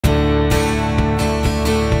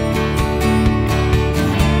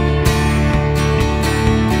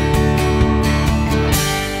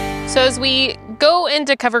So as we go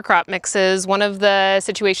into cover crop mixes, one of the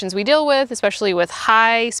situations we deal with, especially with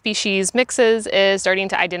high species mixes, is starting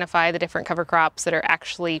to identify the different cover crops that are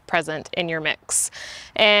actually present in your mix.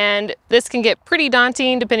 And this can get pretty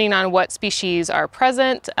daunting depending on what species are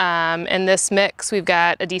present. In this mix, we've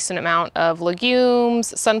got a decent amount of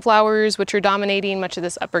legumes, sunflowers, which are dominating much of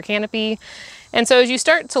this upper canopy. And so as you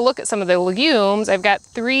start to look at some of the legumes, I've got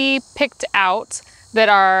 3 picked out that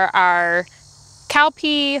are our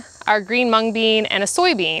cowpea, our green mung bean, and a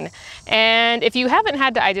soybean. And if you haven't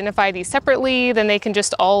had to identify these separately, then they can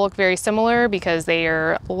just all look very similar because they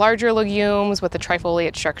are larger legumes with a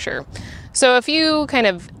trifoliate structure. So a few kind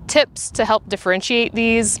of tips to help differentiate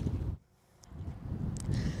these.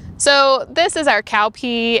 So this is our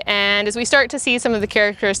cowpea, and as we start to see some of the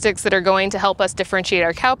characteristics that are going to help us differentiate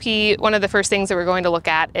our cowpea, one of the first things that we're going to look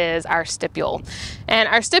at is our stipule. And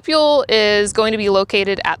our stipule is going to be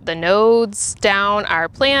located at the nodes down our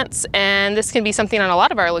plants, and this can be something on a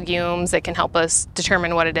lot of our legumes that can help us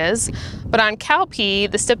determine what it is. But on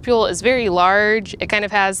cowpea, the stipule is very large. It kind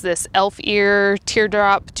of has this elf ear,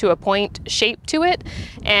 teardrop to a point shape to it,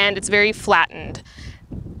 and it's very flattened.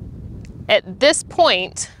 At this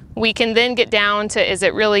point, we can then get down to, is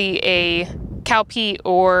it really a cowpea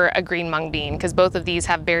or a green mung bean? Because both of these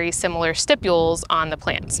have very similar stipules on the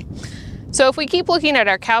plants. So if we keep looking at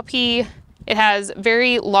our cowpea, it has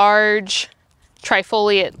very large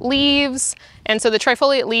trifoliate leaves. And so the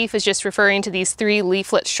trifoliate leaf is just referring to these 3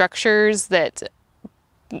 leaflet structures that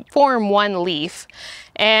form one leaf.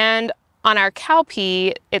 And on our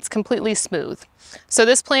cowpea, it's completely smooth. So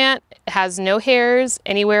this plant has no hairs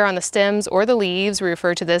anywhere on the stems or the leaves. We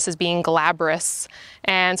refer to this as being glabrous.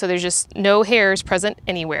 And so there's just no hairs present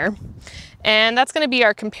anywhere. And that's going to be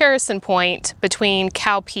our comparison point between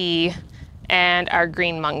cowpea and our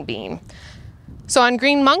green mung bean. So on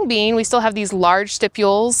green mung bean, we still have these large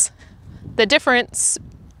stipules. The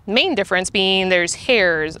main difference being there's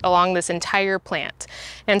hairs along this entire plant.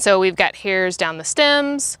 And so we've got hairs down the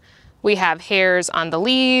stems, we have hairs on the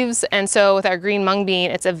leaves, and so with our green mung bean,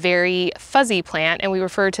 it's a very fuzzy plant, and we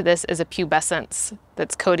refer to this as a pubescence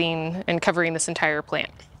that's coating and covering this entire plant.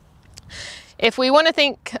 If we want to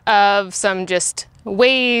think of some just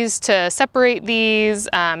ways to separate these,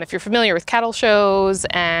 if you're familiar with cattle shows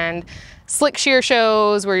and slick shear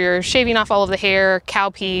shows where you're shaving off all of the hair,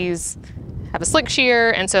 cowpeas have a slick shear,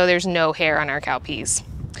 and so there's no hair on our cowpeas.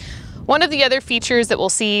 One of the other features that we'll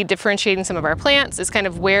see differentiating some of our plants is kind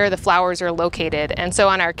of where the flowers are located. And so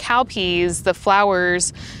on our cowpeas, the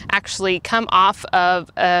flowers actually come off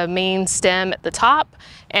of a main stem at the top,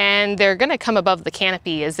 and they're going to come above the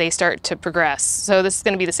canopy as they start to progress. So this is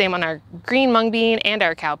going to be the same on our green mung bean and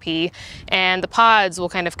our cowpea, and the pods will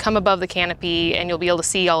kind of come above the canopy, and you'll be able to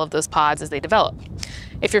see all of those pods as they develop.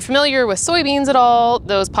 If you're familiar with soybeans at all,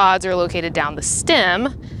 those pods are located down the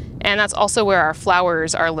stem. And that's also where our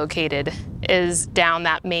flowers are located, is down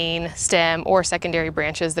that main stem or secondary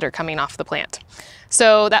branches that are coming off the plant.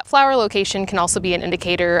 So that flower location can also be an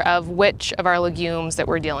indicator of which of our legumes that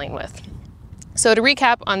we're dealing with. So to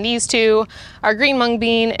recap on these two, our green mung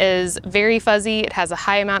bean is very fuzzy. It has a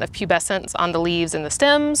high amount of pubescence on the leaves and the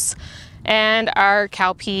stems. And our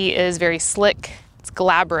cowpea is very slick. It's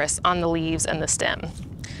glabrous on the leaves and the stem.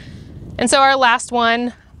 And so our last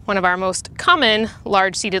one of our most common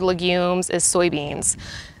large-seeded legumes is soybeans.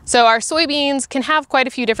 So our soybeans can have quite a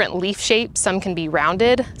few different leaf shapes. Some can be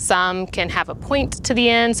rounded, some can have a point to the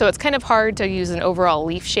end, so it's kind of hard to use an overall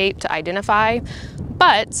leaf shape to identify.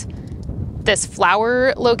 But this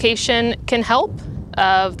flower location can help,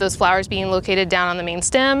 of those flowers being located down on the main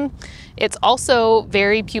stem. It's also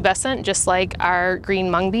very pubescent, just like our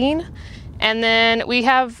green mung bean. And then we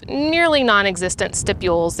have nearly non-existent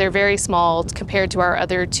stipules. They're very small compared to our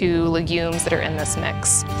other 2 legumes that are in this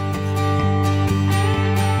mix.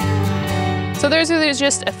 So there's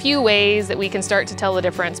just a few ways that we can start to tell the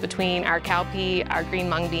difference between our cowpea, our green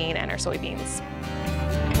mung bean, and our soybeans.